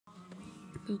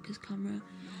focus camera.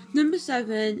 Number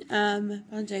 7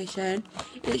 foundation.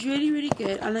 It's really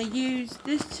good, and I use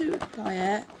this to apply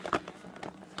it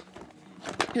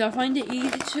because I find it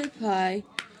easy to apply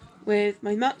with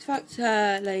my Max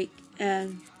Factor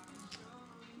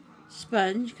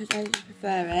sponge, because I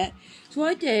prefer it. So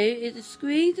what I do is I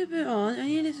squeeze a bit on,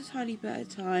 only a little tiny bit at a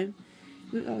time.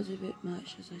 That was a bit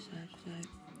much, as I said.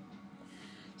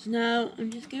 So now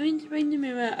I'm just going to bring the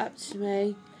mirror up to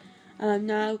me, and I'm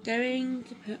now going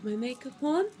to put my makeup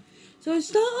on. So I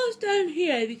start off down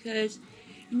here because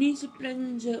you need to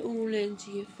blend it all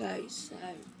into your face. So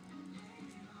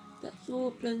that's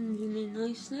all blending in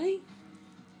nicely.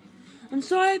 I'm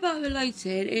sorry about the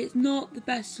lighting, it's not the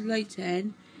best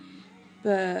lighting,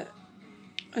 but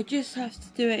I just have to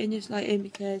do it in this lighting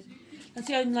because that's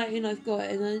the only lighting I've got,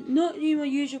 and I'm not in my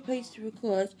usual place to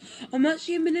record. I'm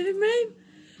actually in my living room,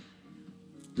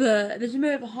 but there's a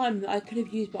mirror behind me that I could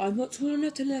have used, but I'm not tall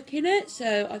enough to look in it,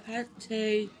 so I've had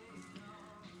to,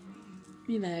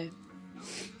 you know.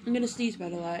 I'm going to sneeze, by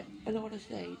the way. I don't want to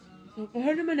sneeze. So if I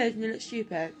hold in my nose and it looks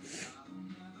stupid,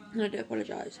 and I do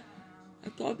apologise.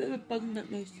 I've got a bit of a bunged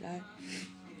up nose today.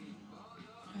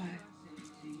 Right.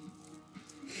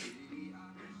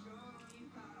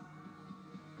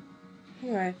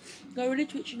 Alright, got a really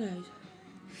twitchy nose.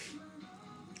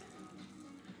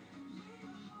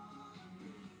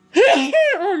 Oh,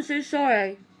 I'm so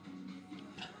sorry.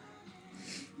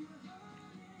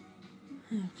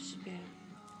 Oh, just a bit.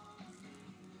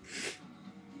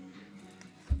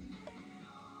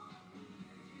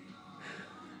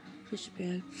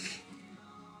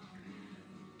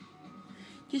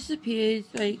 Disappeared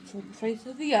from the face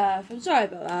of the earth. I'm sorry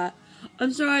about that.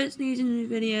 I'm sorry it's sneezing in the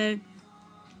video,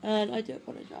 and I do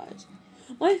apologise.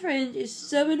 My friend is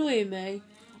so annoying me.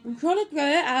 I'm trying to grow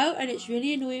it out and it's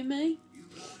really annoying me.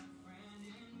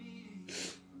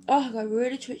 Oh, I got a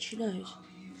really twitchy nose.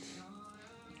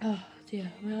 Oh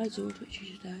dear, my eyes are all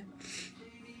twitchy today.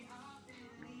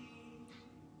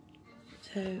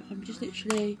 So I'm just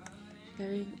literally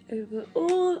going over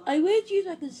all. I would use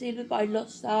my concealer, but I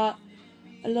lost that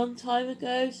a long time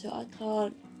ago, so I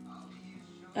can't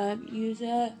use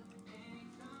it.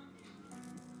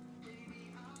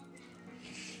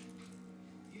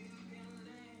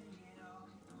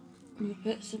 I'm going to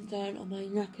put some down on my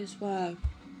neck as well,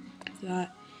 so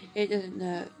that it doesn't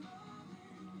look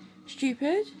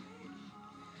stupid.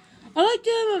 I like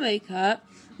doing my makeup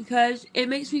because it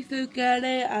makes me feel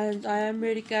girly, and I am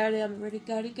really girly. I'm a really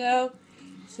girly girl,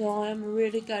 so I am a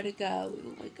really girly girl with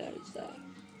all my girly stuff.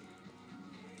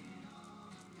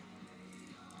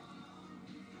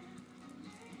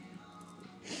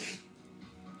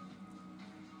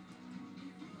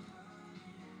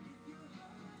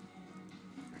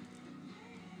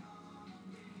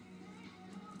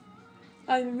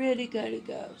 I'm a really girly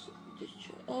girl, so just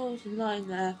there's a line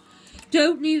there.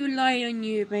 Don't leave a line on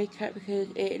your makeup because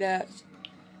it looks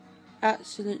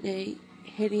absolutely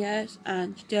hideous,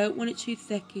 and you don't want it too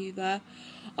thick either.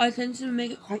 I tend to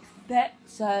make it quite thick,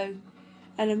 so,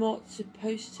 and I'm not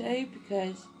supposed to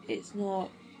because it's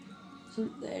not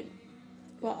something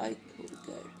what I call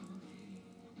good.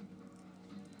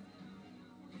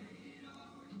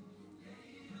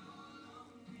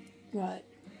 Right.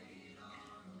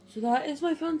 So that is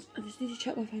my foundation. I just need to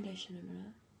check my foundation in a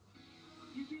minute.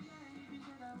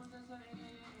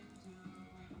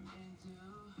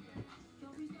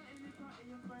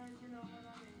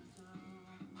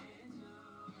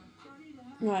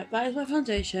 Right, that is my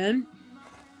foundation.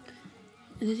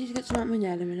 I just need to get some out of my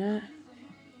nail in a minute.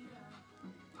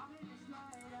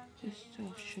 Just,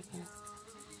 oh, sugar.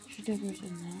 Should never have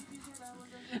done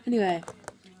that. Anyway,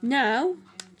 now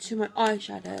to my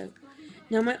eyeshadow.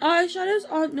 Now my eyeshadows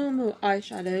aren't normal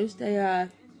eyeshadows, they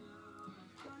are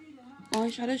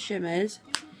eyeshadow shimmers.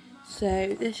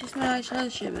 So this is my eyeshadow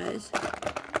shimmers,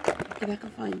 if I can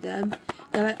find them.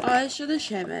 They're like eyeshadow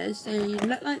shimmers, they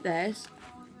look like this.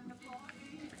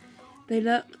 They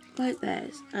look like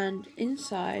this, and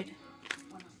inside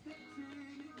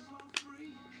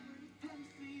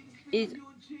is,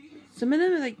 some of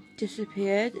them are like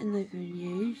disappeared and they've been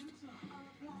used.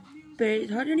 But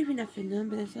it's hardly anything left in them,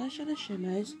 but there's eyeshadow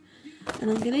shimmers. And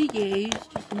I'm going to use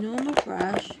just a normal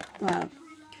brush. Well,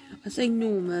 I say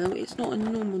normal, it's not a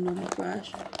normal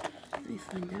brush. Let me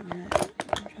find it a minute.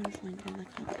 I'm trying to find it and I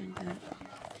can't find it.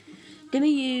 I'm going to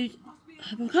use,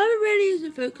 my camera really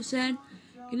isn't focusing.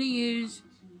 I'm going to use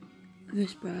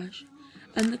this brush.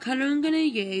 And the colour I'm going to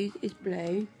use is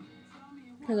blue,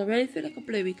 because I really feel like a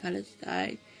bluey colour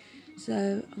today.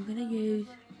 So I'm going to use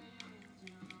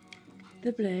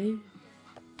the blue.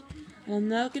 And I'm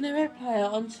now going to apply it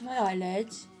onto my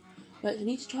eyelids, but I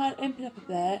need to try and open up a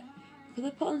bit because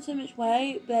I put on so much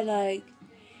weight, they're like,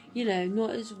 you know,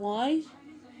 not as wide.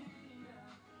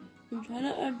 I'm trying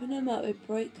to open them up with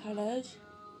bright colours,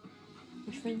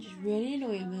 which fringe is really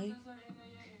annoying me.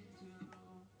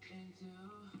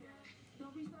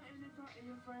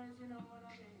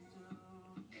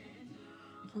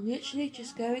 I'm literally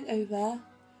just going over.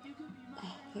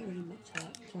 Oh, that really mucked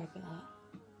up. Sorry about that.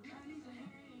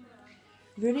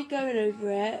 Really going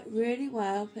over it really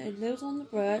well, putting loads on the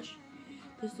brush,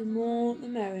 because the more the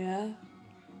merrier.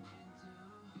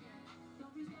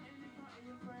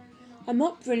 I'm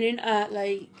not brilliant at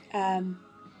like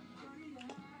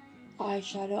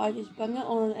eyeshadow. I just bung it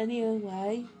on any other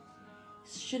way.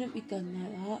 Shouldn't be done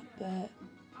like that,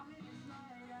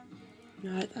 but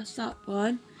right, that's that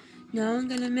one. Now I'm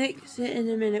gonna mix it in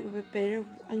a minute with a bit of.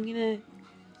 I'm gonna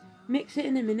mix it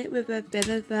in a minute with a bit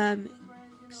of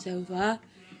silver,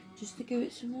 just to give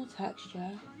it some more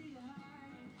texture.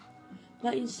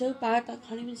 Lighting's so bad that I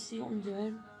can't even see what I'm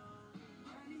doing.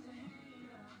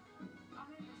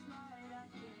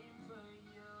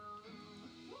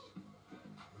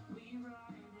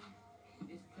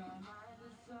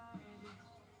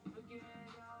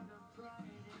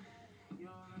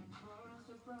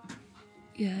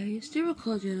 Yeah, you're still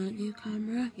recording, aren't you,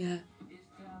 camera? Yeah.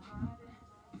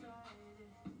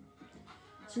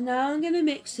 So now I'm going to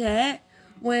mix it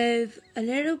with a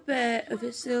little bit of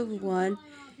a silver one,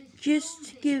 just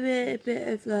to give it a bit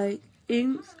of like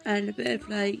oomph and a bit of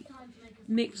like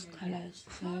mixed colours.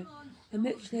 So I'm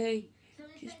literally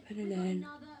just putting in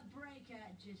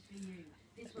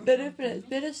a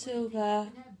bit of silver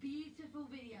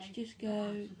to just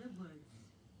go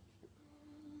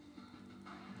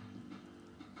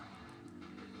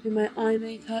with my eye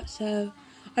makeup. So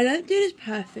I don't do this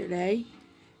perfectly,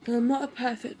 because I'm not a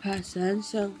perfect person,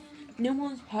 so no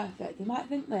one's perfect. They might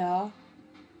think they are,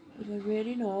 but they're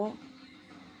really not.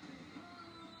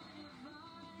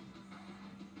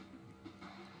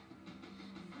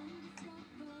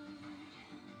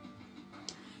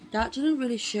 That didn't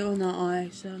really show on that eye,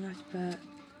 so I'm going to have to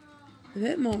put a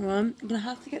bit more on. I'm going to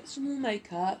have to get some more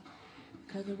makeup,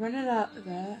 because I'm running out of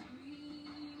it.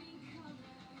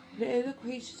 Put it over the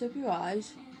creases of your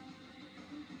eyes.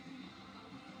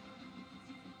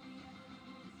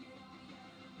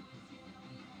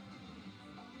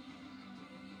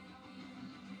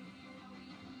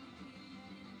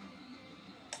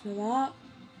 So that.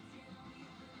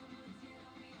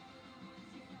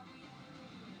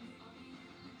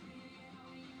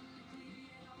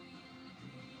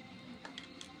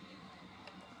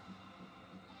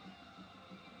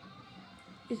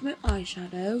 Is my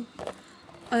eyeshadow.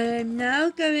 I am now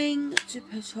going to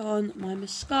put on my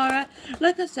mascara.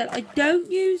 Like I said, I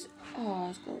don't use. Oh,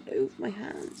 it's got it over my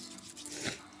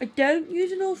hands. I don't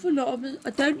use an awful lot of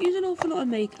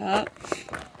makeup,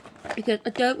 because I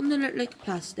don't want to look like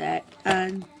plastic,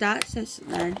 and that says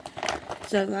something.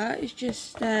 So that is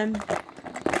just going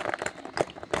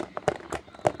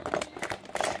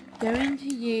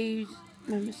to use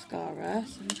my mascara.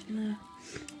 So I'm just gonna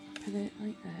put it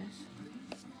like this.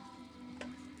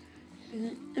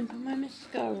 And put my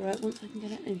mascara once I can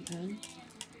get it open.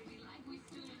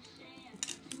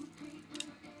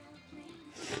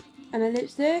 And a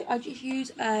lipstick, I just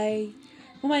use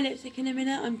for my lipstick in a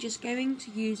minute, I'm just going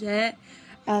to use it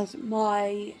as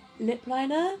my lip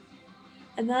liner.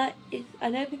 And that is, I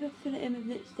know people fill it in with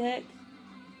lipstick,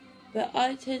 but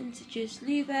I tend to just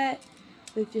leave it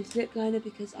with just lip liner,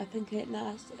 because I think it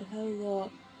lasts a whole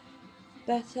lot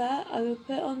better. I will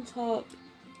put on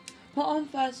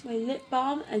first my lip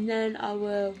balm, and then I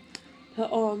will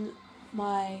put on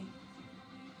my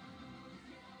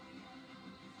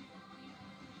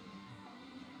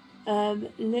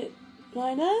lip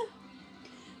liner.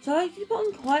 So I actually put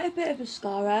on quite a bit of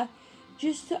mascara,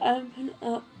 just to open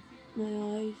up my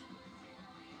eyes.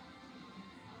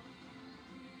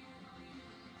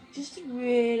 Just to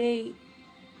really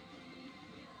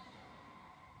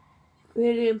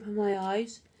open my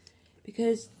eyes,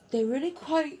 because they're really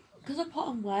quite, because I put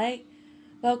on weight.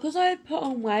 Well, because I put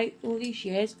on weight all these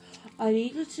years, I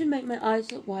needed to make my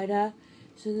eyes look wider.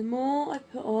 So the more I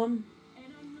put on,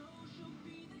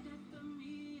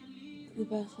 the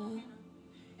better.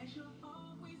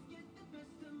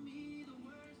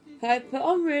 I put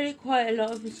on really quite a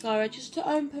lot of mascara, just to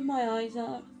open my eyes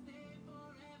up.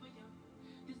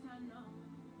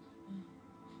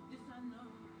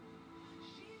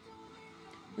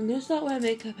 I'm going to start wearing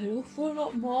makeup an awful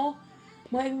lot more.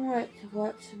 Might even wear it to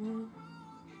work tomorrow.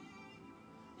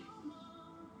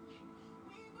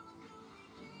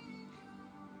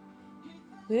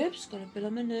 Oops, got a bit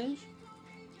on my nose.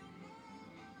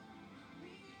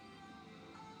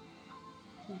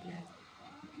 Okay.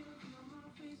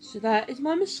 So that is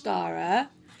my mascara.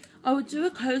 I will do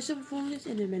a close-up of all this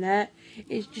in a minute.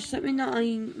 It's just something that I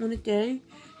want to do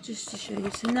just to show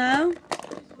you. So now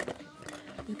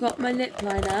I've got my lip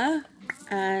liner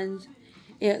and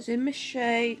it's in my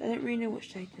shade. I don't really know what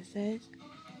shade this is.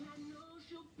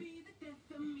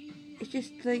 It's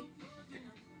just like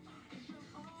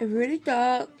a really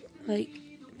dark, like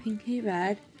pinky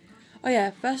red. Oh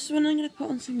yeah, first one I'm going to put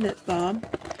on some lip balm.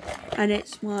 And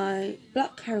it's my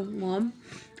blackcurrant one.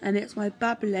 And it's my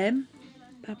Babylin.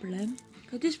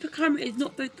 Because this camera is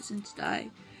not focusing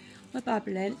today. My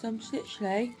Babylin. So I'm just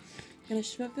literally going to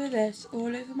smother this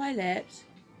all over my lips.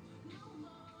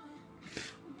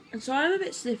 And so I'm a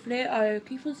bit sniffly. I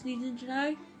keep on sneezing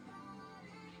today.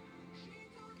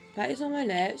 That is on my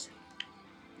lips.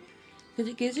 Because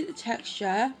it gives it the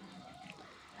texture.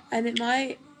 And it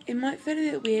might feel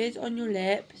a bit weird on your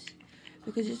lips.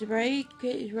 Because it's very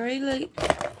like,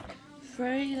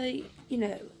 you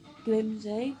know,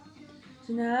 flimsy.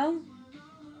 So now,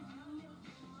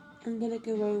 I'm going to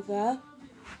go over.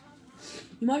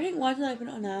 You might think, why did I put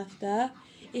it on after?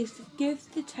 Is to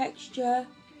give the texture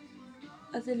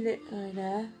of the lip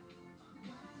liner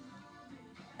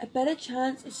a better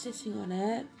chance of sitting on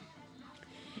it.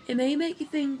 It may make you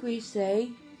think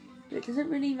greasy, but it doesn't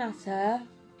really matter.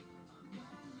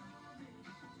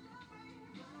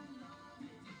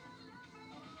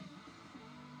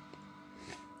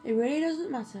 It really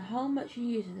doesn't matter how much you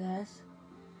use of this.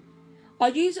 I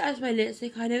use it as my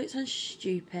lipstick. I know it sounds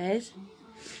stupid,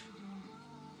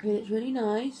 but it's really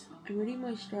nice and really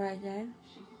moisturising.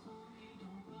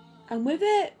 And with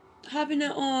it, having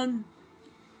it on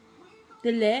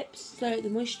the lips, so the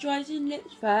moisturising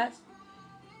lips first,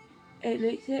 it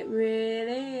makes it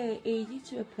really easy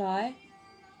to apply.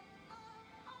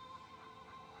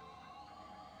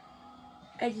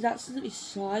 It just absolutely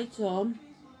slides on.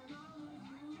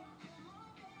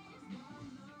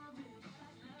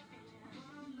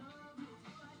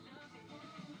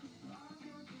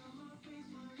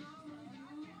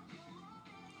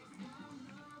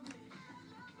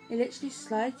 It literally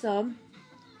slides on.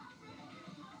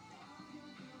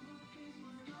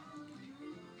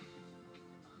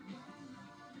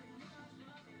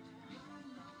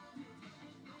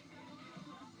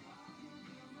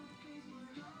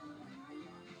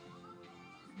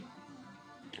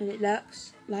 And it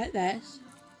looks like this.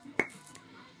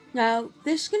 Now,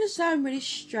 this is going to sound really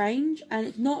strange, and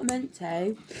it's not meant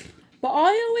to, but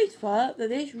I always thought that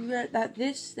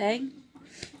this thing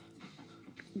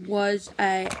was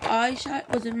a eyeshadow,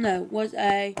 was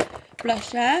a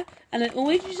blusher, and I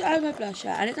always use it as my blusher,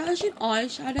 and it's actually an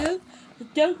eyeshadow, so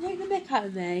don't take the mick out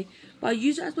of me, but I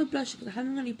use it as my blusher because I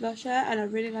haven't got any blusher, and I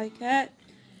really like it.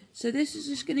 So this is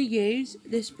just going to use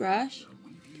this brush.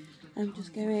 I'm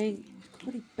just going, I've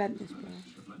already bent this brush.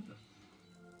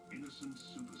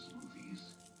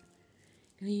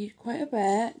 I'm going to use quite a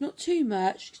bit, not too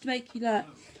much, just to make you look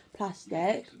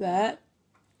plastic, but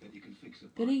I'm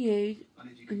going to use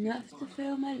enough to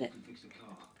fill my lip.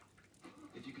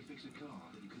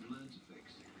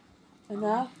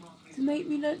 Enough to make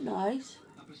me look nice.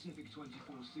 A Pacific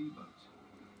 24C boat,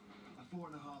 a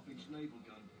 4.5-inch naval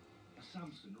gun, a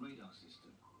Samson radar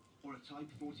system, or a Type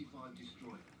 45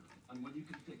 destroyer. And when you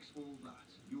can fix all that,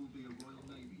 you'll be a Royal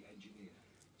Navy engineer.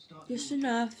 Just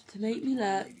enough to make me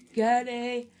look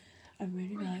girly and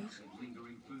really nice.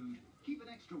 Lingering food. Keep an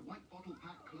extra white bottle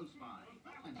pack close by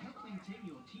and help maintain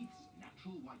your teeth's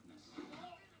natural whiteness.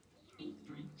 I'm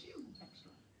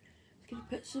going to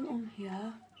put some on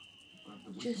here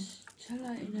just to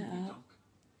lighten it up.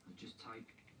 Just type,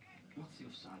 what's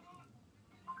your side?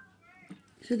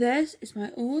 So this is my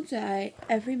all day,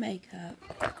 every makeup.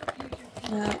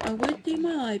 Now I would do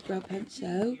my eyebrow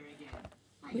pencil,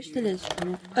 which the lid's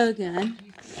come off again.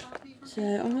 So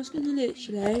I'm just going to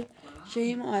literally show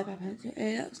you my eyebrow pencil.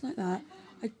 It looks like that.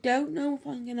 I don't know if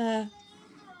I'm going to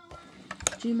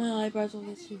do my eyebrows all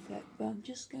this too thick, but I'm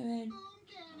just going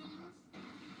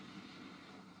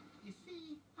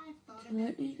to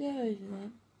lightly go over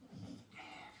them.